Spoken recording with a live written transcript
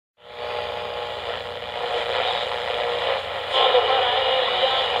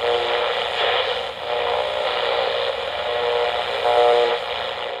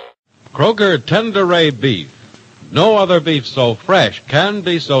Kroger Tenderay Beef, no other beef so fresh can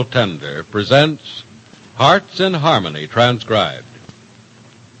be so tender, presents Hearts in Harmony, transcribed.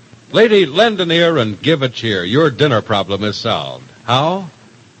 Lady, lend an ear and give a cheer. Your dinner problem is solved. How?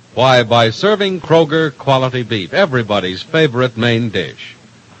 Why, by serving Kroger quality beef, everybody's favorite main dish.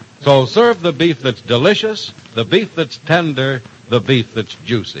 So serve the beef that's delicious, the beef that's tender, the beef that's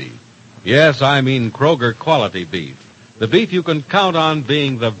juicy. Yes, I mean Kroger quality beef. The beef you can count on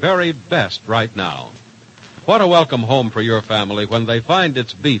being the very best right now. What a welcome home for your family when they find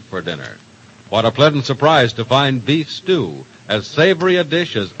it's beef for dinner. What a pleasant surprise to find beef stew, as savory a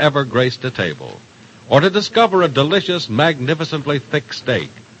dish as ever graced a table. Or to discover a delicious, magnificently thick steak,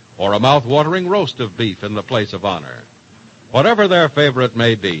 or a mouth-watering roast of beef in the place of honor. Whatever their favorite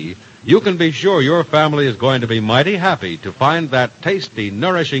may be, you can be sure your family is going to be mighty happy to find that tasty,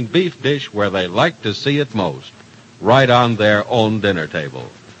 nourishing beef dish where they like to see it most, right on their own dinner table.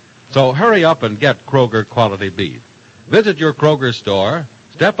 So hurry up and get Kroger quality beef. Visit your Kroger store,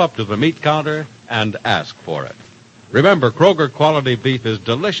 step up to the meat counter, and ask for it. Remember, Kroger quality beef is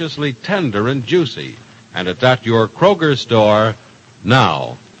deliciously tender and juicy, and it's at your Kroger store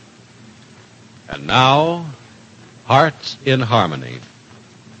now. And now, Hearts in Harmony.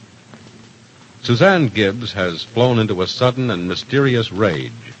 Suzanne Gibbs has flown into a sudden and mysterious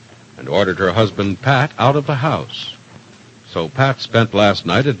rage and ordered her husband, Pat, out of the house. So Pat spent last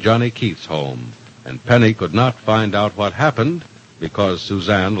night at Johnny Keith's home, and Penny could not find out what happened because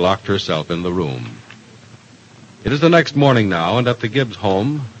Suzanne locked herself in the room. It is the next morning now, and at the Gibbs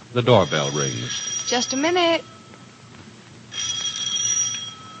home, the doorbell rings. Just a minute.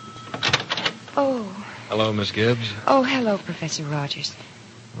 Oh. Hello, Miss Gibbs. Oh, hello, Professor Rogers.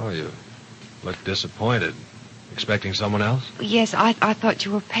 Oh, you look disappointed. Expecting someone else? Yes, I thought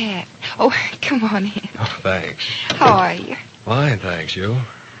you were Pat. Oh, come on in. Oh, thanks. How are you? Fine, thanks. You?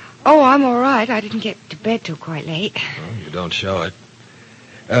 Oh, I'm all right. I didn't get to bed till quite late. Well, you don't show it.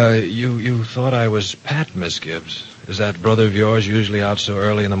 You thought I was Pat, Miss Gibbs. Is that brother of yours usually out so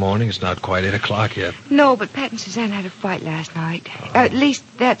early in the morning? It's not quite 8 o'clock yet. No, but Pat and Suzanne had a fight last night. At least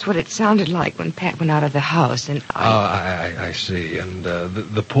that's what it sounded like when Pat went out of the house, and I see. And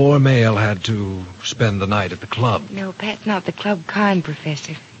the poor male had to spend the night at the club. No, Pat's not the club kind,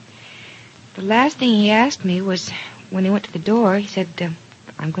 Professor. The last thing he asked me was, when he went to the door, he said,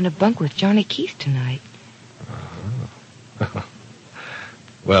 I'm going to bunk with Johnny Keith tonight. Uh-huh.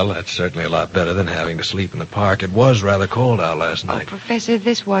 Well, that's certainly a lot better than having to sleep in the park. It was rather cold out last night. Oh, Professor,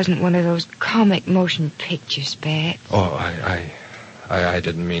 this wasn't one of those comic motion pictures, Pat. Oh, I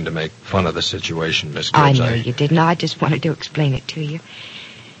didn't mean to make fun of the situation, Miss Gibbs. I know you didn't. I just wanted to explain it to you.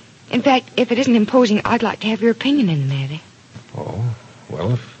 In fact, if it isn't imposing, I'd like to have your opinion in the matter. Oh,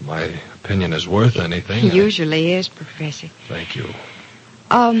 well, if my opinion is worth anything... It usually is, Professor. Thank you.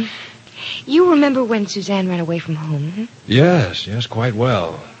 You remember when Suzanne ran away from home? Hmm? Yes, quite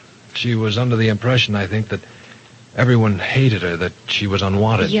well. She was under the impression, I think, that everyone hated her, that she was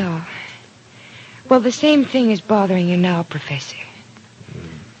unwanted. Yeah. Well, the same thing is bothering you now, Professor.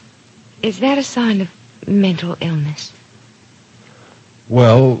 Is that a sign of mental illness?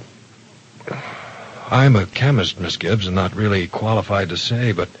 Well, I'm a chemist, Miss Gibbs, and not really qualified to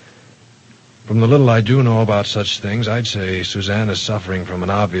say, but from the little I do know about such things, I'd say Suzanne is suffering from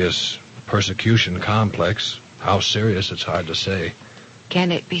an obvious persecution complex. How serious, it's hard to say.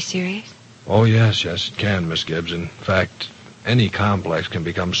 Can it be serious? Oh, yes, it can, Miss Gibbs. In fact, any complex can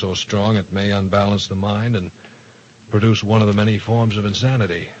become so strong it may unbalance the mind and produce one of the many forms of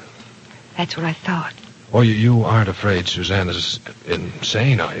insanity. That's what I thought. Oh, you aren't afraid Suzanne is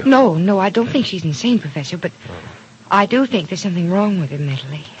insane, are you? No, I don't think she's insane, Professor, but I do think there's something wrong with her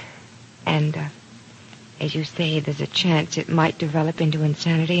mentally. And, as you say, there's a chance it might develop into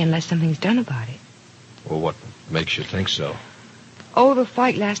insanity unless something's done about it. Well, what makes you think so? Oh, the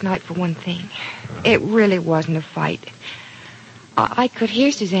fight last night, for one thing. It really wasn't a fight. I could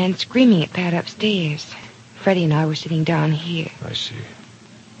hear Suzanne screaming at Pat upstairs. Freddie and I were sitting down here. I see.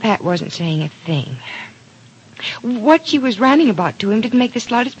 Pat wasn't saying a thing. What she was ranting about to him didn't make the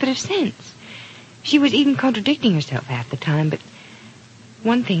slightest bit of sense. She was even contradicting herself half the time, but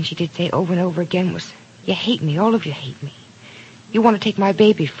one thing she did say over and over again was, "You hate me, all of you hate me. You want to take my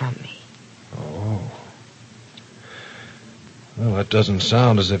baby from me." Oh. Well, that doesn't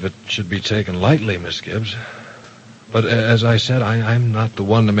sound as if it should be taken lightly, Miss Gibbs. But as I said, I'm not the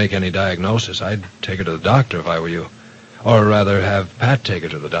one to make any diagnosis. I'd take her to the doctor if I were you. Or rather, have Pat take her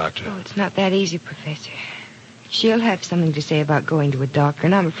to the doctor. Oh, it's not that easy, Professor. She'll have something to say about going to a doctor,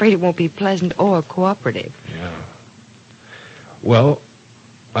 and I'm afraid it won't be pleasant or cooperative. Yeah. Well,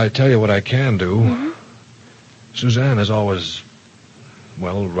 I tell you what I can do. Mm-hmm. Suzanne has always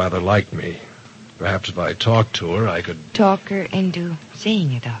rather liked me. Perhaps if I talked to her, I could... Talk her into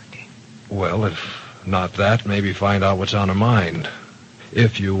seeing a doctor. Well, if not that, maybe find out what's on her mind.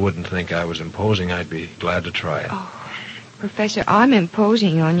 If you wouldn't think I was imposing, I'd be glad to try it. Oh, Professor, I'm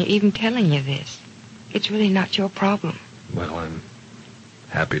imposing on you, even telling you this. It's really not your problem. Well, I'm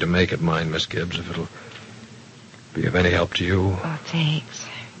happy to make it mine, Miss Gibbs, if it'll be of any help to you. Oh, thanks.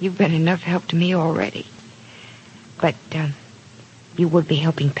 You've been enough help to me already. But, you would be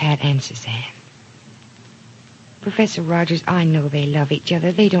helping Pat and Suzanne. Professor Rogers, I know they love each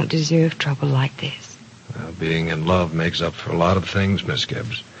other. They don't deserve trouble like this. Being in love makes up for a lot of things, Miss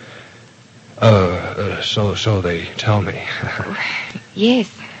Gibbs. So they tell me.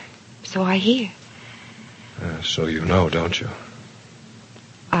 Yes, so I hear. So you know, don't you?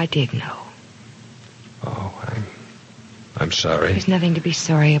 I did know. Oh, I'm sorry. There's nothing to be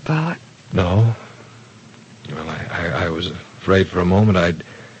sorry about. No? Well, I was afraid for a moment I'd,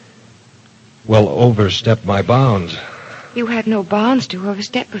 overstepped my bounds. You had no bounds to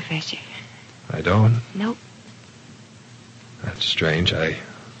overstep, Professor. I don't? Nope. That's strange. I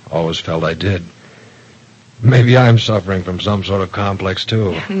always felt I did. Maybe I'm suffering from some sort of complex,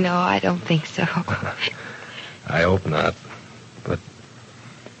 too. No, I don't think so. I hope not. But,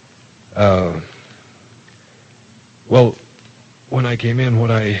 when I came in,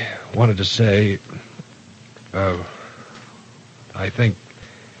 what I wanted to say, I think,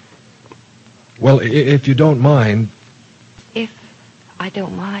 if you don't mind... If I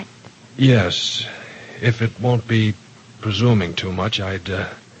don't mind? Yes. If it won't be presuming too much, I'd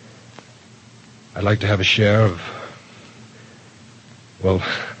like to have a share of... Well,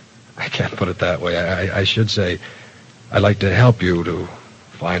 I can't put it that way. I should say I'd like to help you to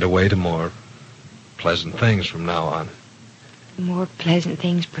find a way to more pleasant things from now on. More pleasant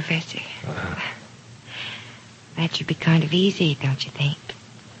things, Professor. That should be kind of easy, don't you think?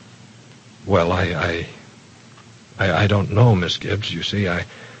 Well, I don't know, Miss Gibbs. You see, I'm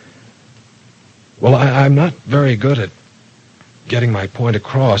not very good at getting my point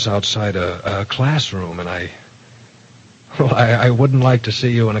across outside a classroom, and I wouldn't like to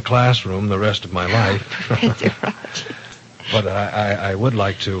see you in a classroom the rest of my life. Professor Rogers. But I would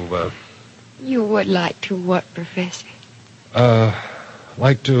like to... You would like to what, Professor?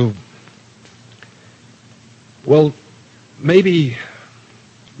 Like to... Well, maybe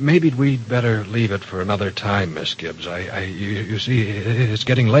we'd better leave it for another time, Miss Gibbs. You see, it's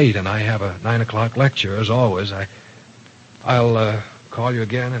getting late, and I have a 9 o'clock lecture, as always. I'll call you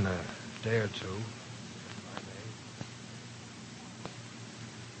again in a day or two.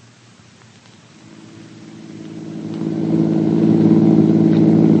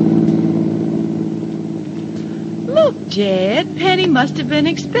 Look, Jed, Penny must have been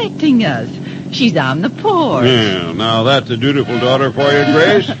expecting us. She's on the porch. Yeah, now that's a dutiful daughter for you,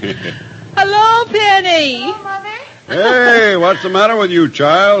 Grace. Hello, Penny. Oh, Mother. Hey, what's the matter with you,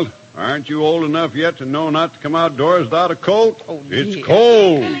 child? Aren't you old enough yet to know not to come outdoors without a coat? Oh, it's dear.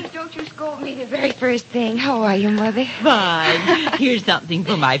 cold. Please don't you scold me the very first thing. How are you, Mother? Fine. Here's something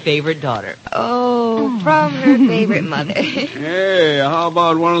for my favorite daughter. Oh, from her favorite mother. Hey, how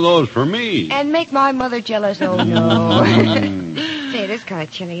about one of those for me? And make my mother jealous, oh no. Say, it is kind of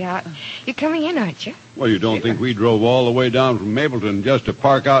chilly out. You're coming in, aren't you? Well, you don't think we drove all the way down from Mapleton just to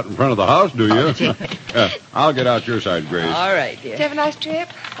park out in front of the house, do you? I'll get out your side, Grace. All right, Did you dear. have a nice trip?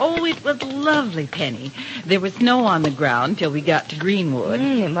 Oh, it was lovely, Penny. There was snow on the ground till we got to Greenwood.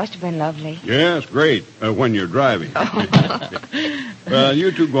 It must have been lovely. Yes, great, when you're driving. Well,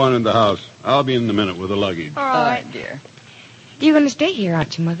 you two go on in the house. I'll be in a minute with the luggage. All All right. right, dear. You're going to stay here,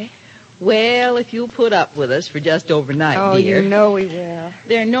 aren't you, Mother? Well, if you'll put up with us for just overnight, Oh, dear. you know we will.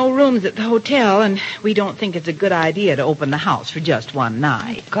 There are no rooms at the hotel, and we don't think it's a good idea to open the house for just one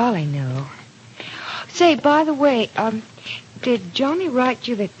night. Golly, no. Say, by the way, did Johnny write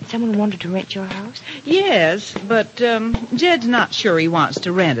you that someone wanted to rent your house? Yes, but Jed's not sure he wants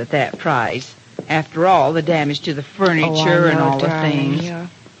to rent at that price. After all, the damage to the furniture and all the things. Yeah.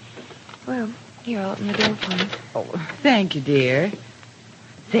 Well, here, I'll open the door for you. Oh, thank you, dear.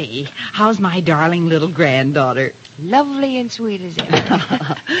 Say, how's my darling little granddaughter? Lovely and sweet as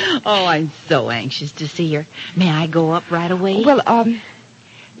ever. Oh, I'm so anxious to see her. May I go up right away? Well,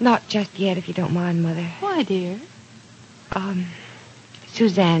 not just yet, if you don't mind, Mother. Why, dear?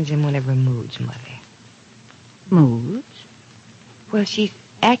 Suzanne's in one of her moods, Mother. Moods? Well, she's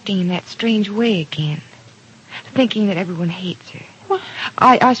acting in that strange way again. Thinking that everyone hates her. What?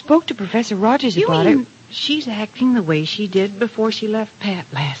 I spoke to Professor Rogers You about mean it. she's acting the way she did before she left Pat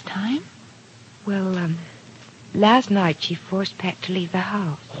last time? Well, Last night she forced Pat to leave the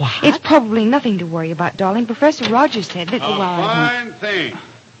house. What? It's probably nothing to worry about, darling. Professor Rogers said that... A fine thing.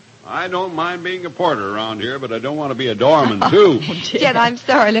 I don't mind being a porter around here, but I don't want to be a doorman, too. Jed, I'm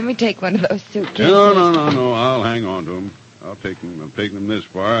sorry. Let me take one of those suitcases. No. I'll hang on to them. I'll take them. I'm taking them this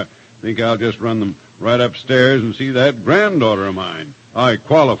far. I think I'll just run them right upstairs and see that granddaughter of mine. I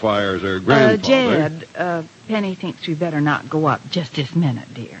qualify her as her grandfather. Jed, Penny thinks we better not go up just this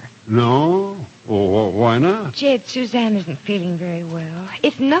minute, dear. No? Oh, why not? Jed, Suzanne isn't feeling very well.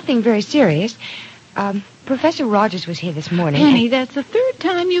 It's nothing very serious. Professor Rogers was here this morning. Penny, that's the third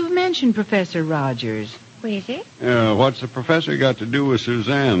time you've mentioned Professor Rogers. Where is it? What's the professor got to do with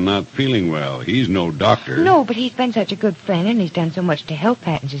Suzanne not feeling well? He's no doctor. No, but he's been such a good friend, and he's done so much to help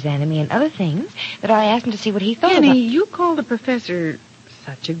Pat and Suzanne and me and other things, that I asked him to see what he thought Penny, about... you call the professor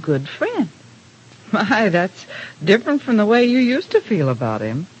such a good friend. My, that's different from the way you used to feel about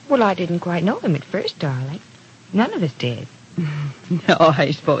him. Well, I didn't quite know him at first, darling. None of us did. No,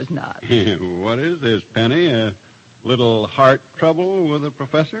 I suppose not. What is this, Penny? A little heart trouble with the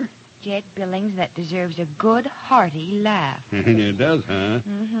professor? Jed Billings, that deserves a good, hearty laugh. It does, huh?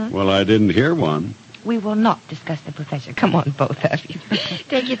 Mm-hmm. Well, I didn't hear one. We will not discuss the professor. Come on, both of you.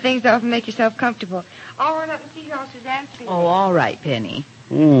 Take your things off and make yourself comfortable. I'll run up and see how Suzanne's feeling. Oh, all right, Penny.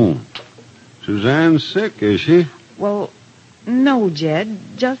 Suzanne's sick, is she? Well, no, Jed.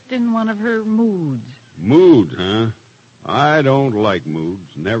 Just in one of her moods. Mood, huh? I don't like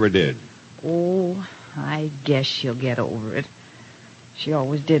moods. Never did. Oh, I guess she'll get over it. She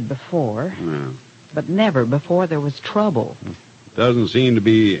always did before. Yeah. But never before there was trouble. Doesn't seem to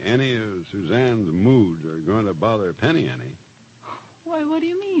be any of Suzanne's moods are going to bother Penny any. Why, what do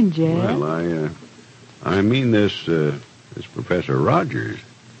you mean, Jed? Well, I mean this Professor Rogers.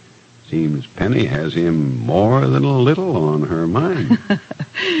 Seems Penny has him more than a little on her mind.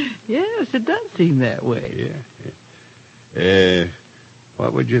 Yes, it does seem that way. Yeah.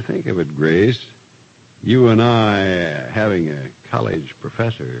 What would you think of it, Grace? You and I having a college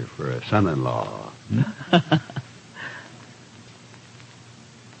professor for a son-in-law.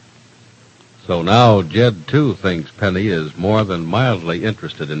 So now Jed, too, thinks Penny is more than mildly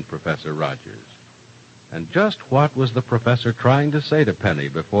interested in Professor Rogers. And just what was the professor trying to say to Penny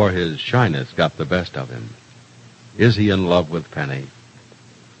before his shyness got the best of him? Is he in love with Penny?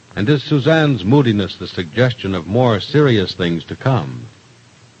 And is Suzanne's moodiness the suggestion of more serious things to come?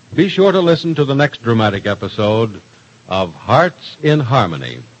 Be sure to listen to the next dramatic episode of Hearts in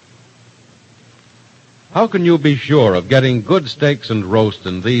Harmony. How can you be sure of getting good steaks and roast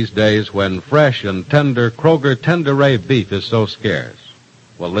in these days when fresh and tender Kroger Tenderay beef is so scarce?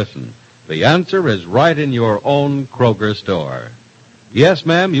 Well, listen. The answer is right in your own Kroger store. Yes,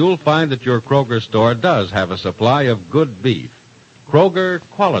 ma'am, you'll find that your Kroger store does have a supply of good beef, Kroger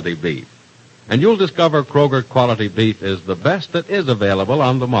quality beef. And you'll discover Kroger quality beef is the best that is available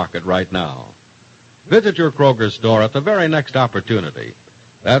on the market right now. Visit your Kroger store at the very next opportunity.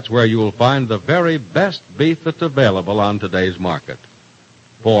 That's where you'll find the very best beef that's available on today's market.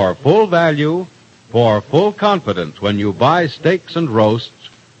 For full value, for full confidence when you buy steaks and roasts,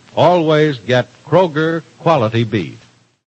 always get Kroger quality beef.